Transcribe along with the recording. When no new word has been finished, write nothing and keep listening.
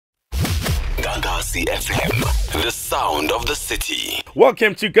Gagasi FM, the sound of the city.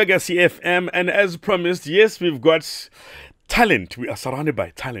 Welcome to Gagasi FM, and as promised, yes, we've got talent. We are surrounded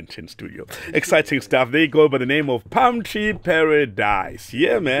by talent in studio. Exciting stuff. They go by the name of Palm Tree Paradise.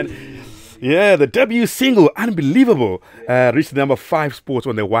 Yeah, man. Yeah, the debut single, unbelievable, reached the number 5 spot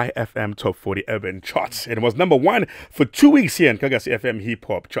on the YFM Top 40 Urban Charts. And it was number 1 for 2 weeks here in Gagasi FM Hip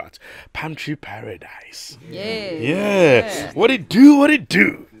Hop Chart. Palm Tree Paradise. Yeah. What it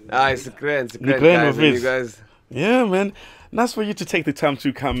do? It's great, guys, and you guys. Yeah, man. Nice for you to take the time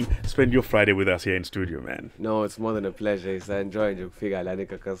to come spend your Friday with us here in studio, man. No, it's more than a pleasure. It's enjoying your figure,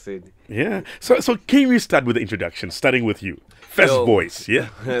 like I said. Yeah. So can we start with the introduction, starting with you? First voice, yeah?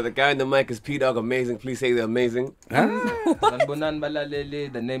 The guy in the mic is P-Dog, amazing. Please say they're amazing.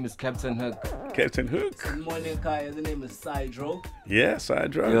 The name is Captain Hook. Captain Hook. Good morning, Kaya. The name is Sidro. Yeah,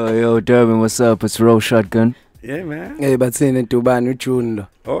 Sidro. Yo, Durban, what's up? It's Roll Shotgun. Yeah, man. Hey, but saying it to ban June.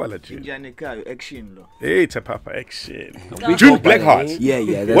 Oh, I let you. Action. Hey, it's a Papa Action. June Blackheart.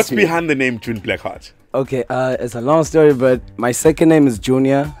 Yeah. That's What's me. behind the name June Blackheart? Okay, it's a long story, but my second name is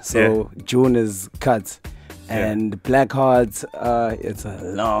Junior, so June is cut. And Blackheart, it's a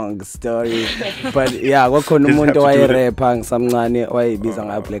long story. But yeah, wakhona umuntu wayerapper ngisamncane wayebiza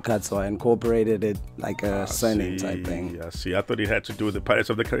ngayo Blackheart, so I incorporated it like a surname type thing. Yeah, see, I thought it had to do with the Pirates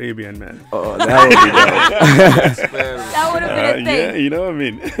of the Caribbean, man. Oh, that would be dope. That would have been a thing. Yeah, you know what I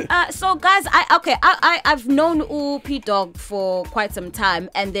mean? So guys, I've known P-Dog for quite some time,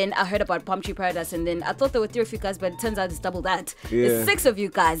 and then I heard about Palm Tree Paradise, and then I thought there were 3 of you guys, but it turns out it's double that. Yeah. It's 6 of you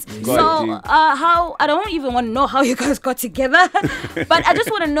guys. Got So how, I don't even want to know how you guys got together, but I just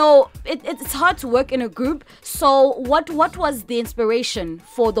want to know, it's hard to work in a group, so what was the inspiration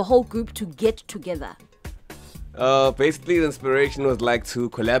for the whole group to get together? Basically, the inspiration was like to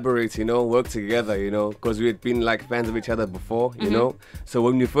collaborate, work together, because we had been like fans of each other before, you know. So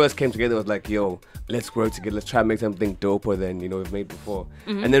when we first came together, it was like, yo, let's work together, let's try and make something doper than we've made before.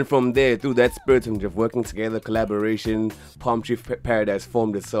 And then from there, through that spirit of working together, collaboration, Palm Tree Paradise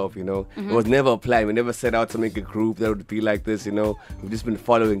formed itself. It was never a plan. We never set out to make a group that would be like this. We've just been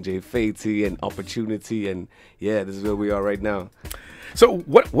following J Fatey and Opportunity, and yeah, this is where we are right now. So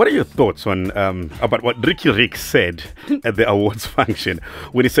what are your thoughts on about what Ricky Rick said at the awards function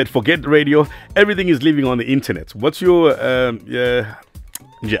when he said, forget radio, everything is living on the internet? What's your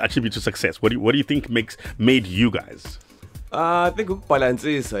attribute to success? What do you think made you guys? I think balance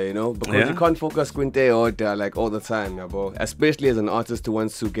is, because you can't focus quinte order like all the time, especially as an artist who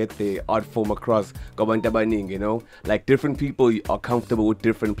wants to get the art form across. Like different people are comfortable with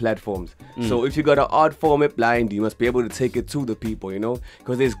different platforms. So if you got an art form blind, you must be able to take it to the people,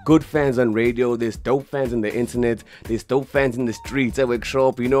 because there's good fans on radio, there's dope fans on the internet, there's dope fans in the streets at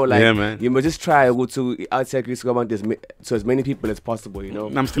workshop, you must just try to outside to as many people as possible,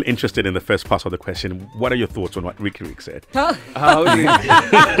 I'm still interested in the first part of the question. What are your thoughts on what Ricky Rick said? I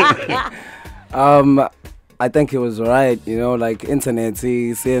think it was right, like internet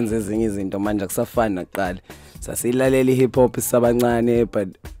siyenza ezinye izinto manje akusafani nakuqala. Sasilalela hip hop isabancane, but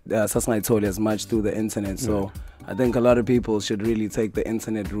sasingayitholi as much through the internet. So I think a lot of people should really take the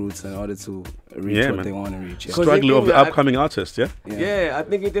internet routes in order to reach what they want to reach. Yeah. Struggle of the upcoming artists, Yeah, I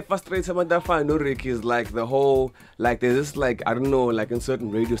think it frustrates someone that find Rick is like the whole, like there's this like, I don't know, like in certain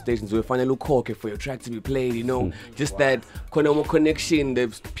radio stations where finally call for your track to be played, just that connection,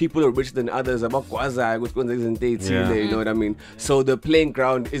 there's people are richer than others, about you know what I mean? So the playing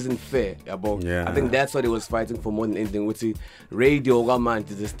ground isn't fair. I think that's what it was fighting for more than anything. With the radio,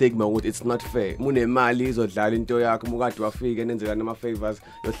 there's a stigma with it's not fair.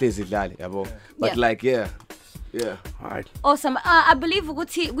 But yeah. All right. Awesome. I believe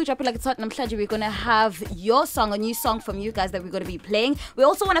we drop it like it's hot namhlanje. We're gonna have your song, a new song from you guys that we're gonna be playing. We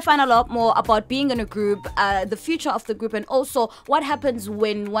also want to find out a lot more about being in a group, the future of the group, and also what happens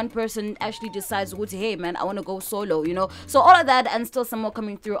when one person actually decides, hey man, I want to go solo. So all of that and still some more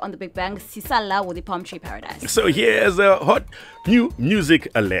coming through on the Big Bang. Sisala with the Palm Tree Paradise. So here's a hot new music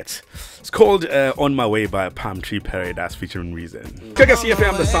alert. It's called On My Way by Palm Tree Paradise featuring Reason. Gagasi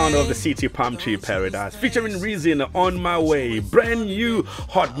FM, the sound of the city, Palm Tree Paradise featuring Reason, On My Way. Brand new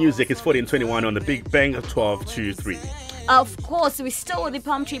hot music. It's 40 and 21 on the Big Bang 12 to 3. Of course, we're still with the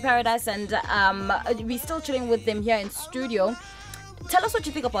Palm Tree Paradise, and we're still chilling with them here in studio. Tell us what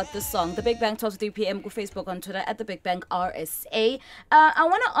you think about this song, The Big Bang 12 to 3 p.m. Go Facebook, on Twitter at The Big Bang RSA. I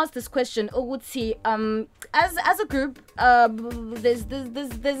want to ask this question, Uguti. As a group, there's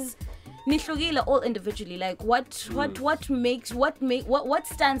nihlukile all individually. Like what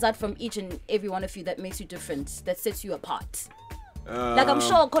stands out from each and every one of you that makes you different, that sets you apart? Like I'm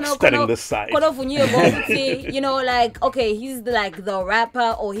sure Studying the side. you know, like okay, he's like the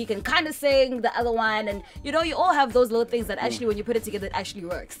rapper, or he can kind of sing the other one, and you know, you all have those little things that actually, when you put it together, it actually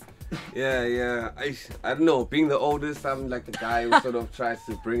works. Yeah. I don't know. Being the oldest, I'm like the guy who sort of tries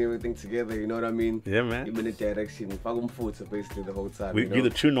to bring everything together. You know what I mean? Yeah, man. Even the direction. So basically the whole time. You're the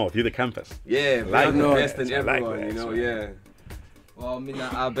true north. You're the campus. Yeah, Like the that. best in I like everyone. that, You know, right. yeah. Well, I mean,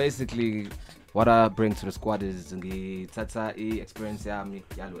 basically, what I bring to the squad is the Tata experience yami,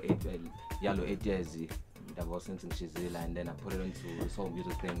 yalo 8 years. That was since in Shizila, and then I put it into this whole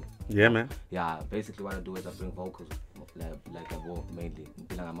music thing. Yeah, man. Yeah, basically what I do is I bring vocals, like I will mainly,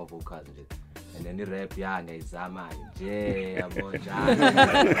 I'm a vocals and then the rap, yeah, Yeah.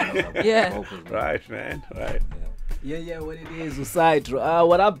 vocals, man. Right, man. Right. Yeah, what it is, Usaid.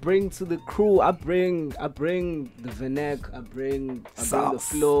 What I bring to the crew, I bring the vernac, I bring the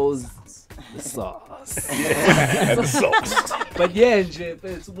flows, the sauce. The sauce. But yeah, nje,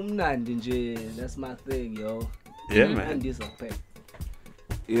 it's umnandi nje. That's my thing, yo. Yeah, man. And this up.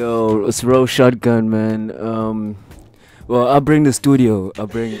 Yo, it's Row Shotgun, man. Well, I bring the studio. I'm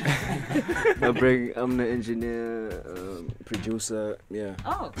the engineer, producer. Yeah.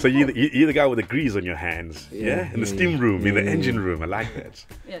 Oh. So you're the guy with the grease on your hands. Yeah. In the steam room, in the engine room. I like that.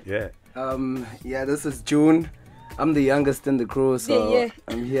 Yeah. Yeah, this is June. I'm the youngest in the crew, so Yeah.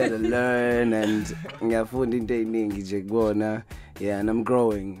 I'm here to learn and yeah, and I'm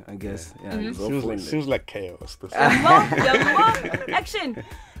growing, I guess. Yeah, Seems like chaos. This Action.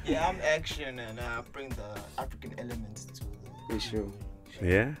 Yeah, I'm action and I bring the African elements to the issue.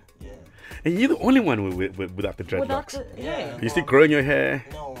 Yeah. Yeah. And you're the only one without the dreadlocks. Yeah. You still growing your hair.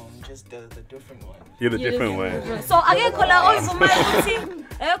 No, I'm just the different one. You're the different one. So I get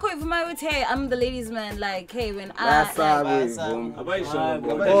hey, I'm the ladies man, like hey, when I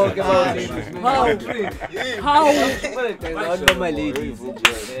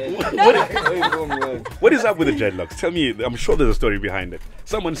What is up with the dreadlocks? Tell me, I'm sure there's a story behind it.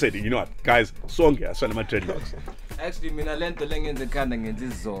 Someone said, you know what, guys, song here, send my dreadlocks. Actually, I learned the language in Kanang in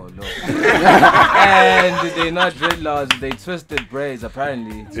this zone. And they're not dreadlocks, they twisted braids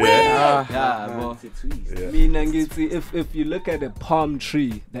apparently. Yeah. If you look at a palm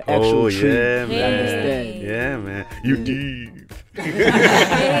tree, the actual tree, yeah, you man. understand. Yeah, man. You deep.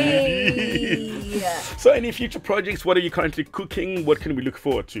 Yeah. So any future projects, what are you currently cooking? What can we look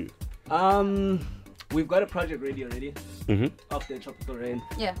forward to? We've got a project ready already. Off the Tropical Rain.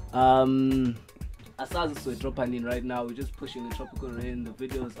 Yeah. Asazi so dropping in right now. We're just pushing the Tropical Rain. The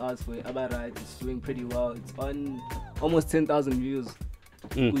video is out for Abarai. It's doing pretty well. It's on almost 10,000 views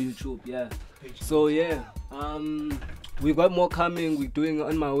on YouTube. Yeah. So yeah, we've got more coming. We're doing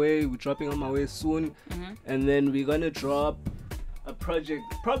On My Way. We're dropping On My Way soon, and then we're gonna drop a project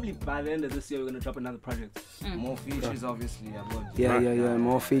probably by the end of this year. We're gonna drop another project. More features, obviously. Yeah.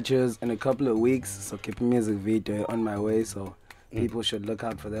 More features in a couple of weeks. So keep music video On My Way. So people should look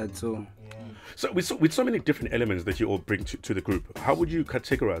out for that too. So with so many different elements that you all bring to the group, how would you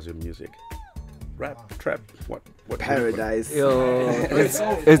categorize your music? Rap, trap, what? Paradise. Yo,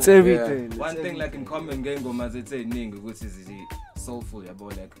 it's everything. One thing like in common game go as it's a ning which is soulful,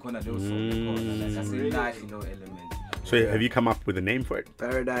 like kona do soul, like that's a nice element. So have you come up with a name for it?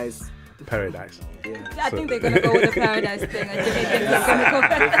 Paradise. Paradise. I think they're gonna go with the paradise thing.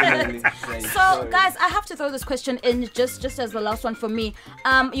 So, guys, I have to throw this question in just as the last one for me.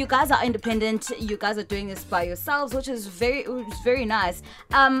 You guys are independent. You guys are doing this by yourselves, which is very nice.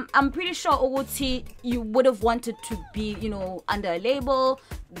 I'm pretty sure Owuti, you would have wanted to be, under a label,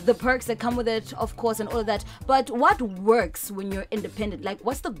 the perks that come with it, of course, and all of that. But what works when you're independent? Like,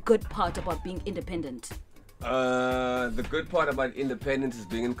 what's the good part about being independent? The good part about independence is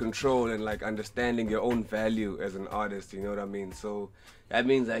being in control and like understanding your own value as an artist, you know what I mean? So that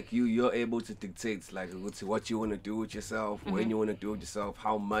means like you're able to dictate like what you want to do with yourself, when you want to do it yourself,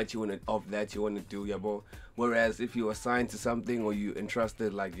 how much you want of that you want to do, yeah, bro. Whereas if you're assigned to something or you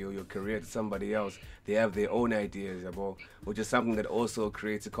entrusted like your career to somebody else, they have their own ideas, yeah, bro, which is something that also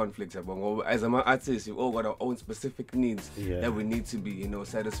creates a conflict, yeah, bro. As an artist, we've all got our own specific needs that we need to be,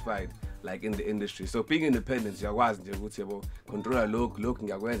 satisfied like in the industry. So being independent, uyakwazi nje ukuthi yabo control lokhu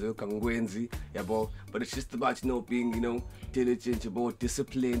ngiyakwenza lokhu angikwenzi, yabo, but it's just about being diligent, yabo,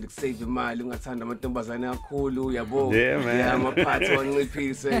 disciplined, save imali, ungathanda amantombazane kakhulu, yabo. Yeah, man. Yeah, I'm a part one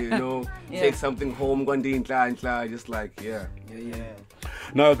piece, take something home, just like Yeah.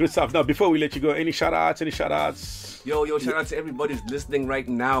 No, good stuff. Now, before we let you go, any shout outs? Yo, shout out to everybody who's listening right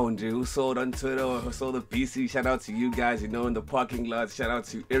now, and who saw it on Twitter or who saw the BC. Shout out to you guys, in the parking lot. Shout out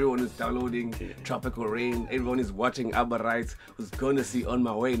to everyone who's downloading Tropical Rain, everyone who's watching Abba Right, who's going to see On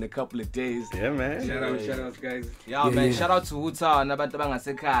My Way in a couple of days. Yeah, man. Shout out, guys. Yeah, man. Shout out to Uta and abantu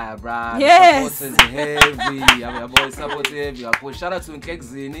bangasekhaya, bruh. Yes. The support is heavy. Our boys support heavy. Shout out to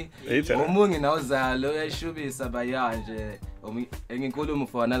Nkekzini. Omungi nawuzalo eshubisa bayanje. Enginkulumo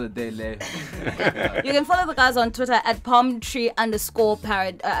for another day le. You can follow the guys on Twitter at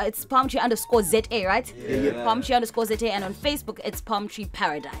palmtree_parad. It's palmtree_ZA, right? Yeah. Palmtree_ZA, and on Facebook it's Palmtree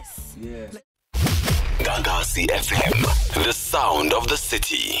Paradise. Yeah. Gagasi FM, the sound of the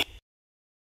city.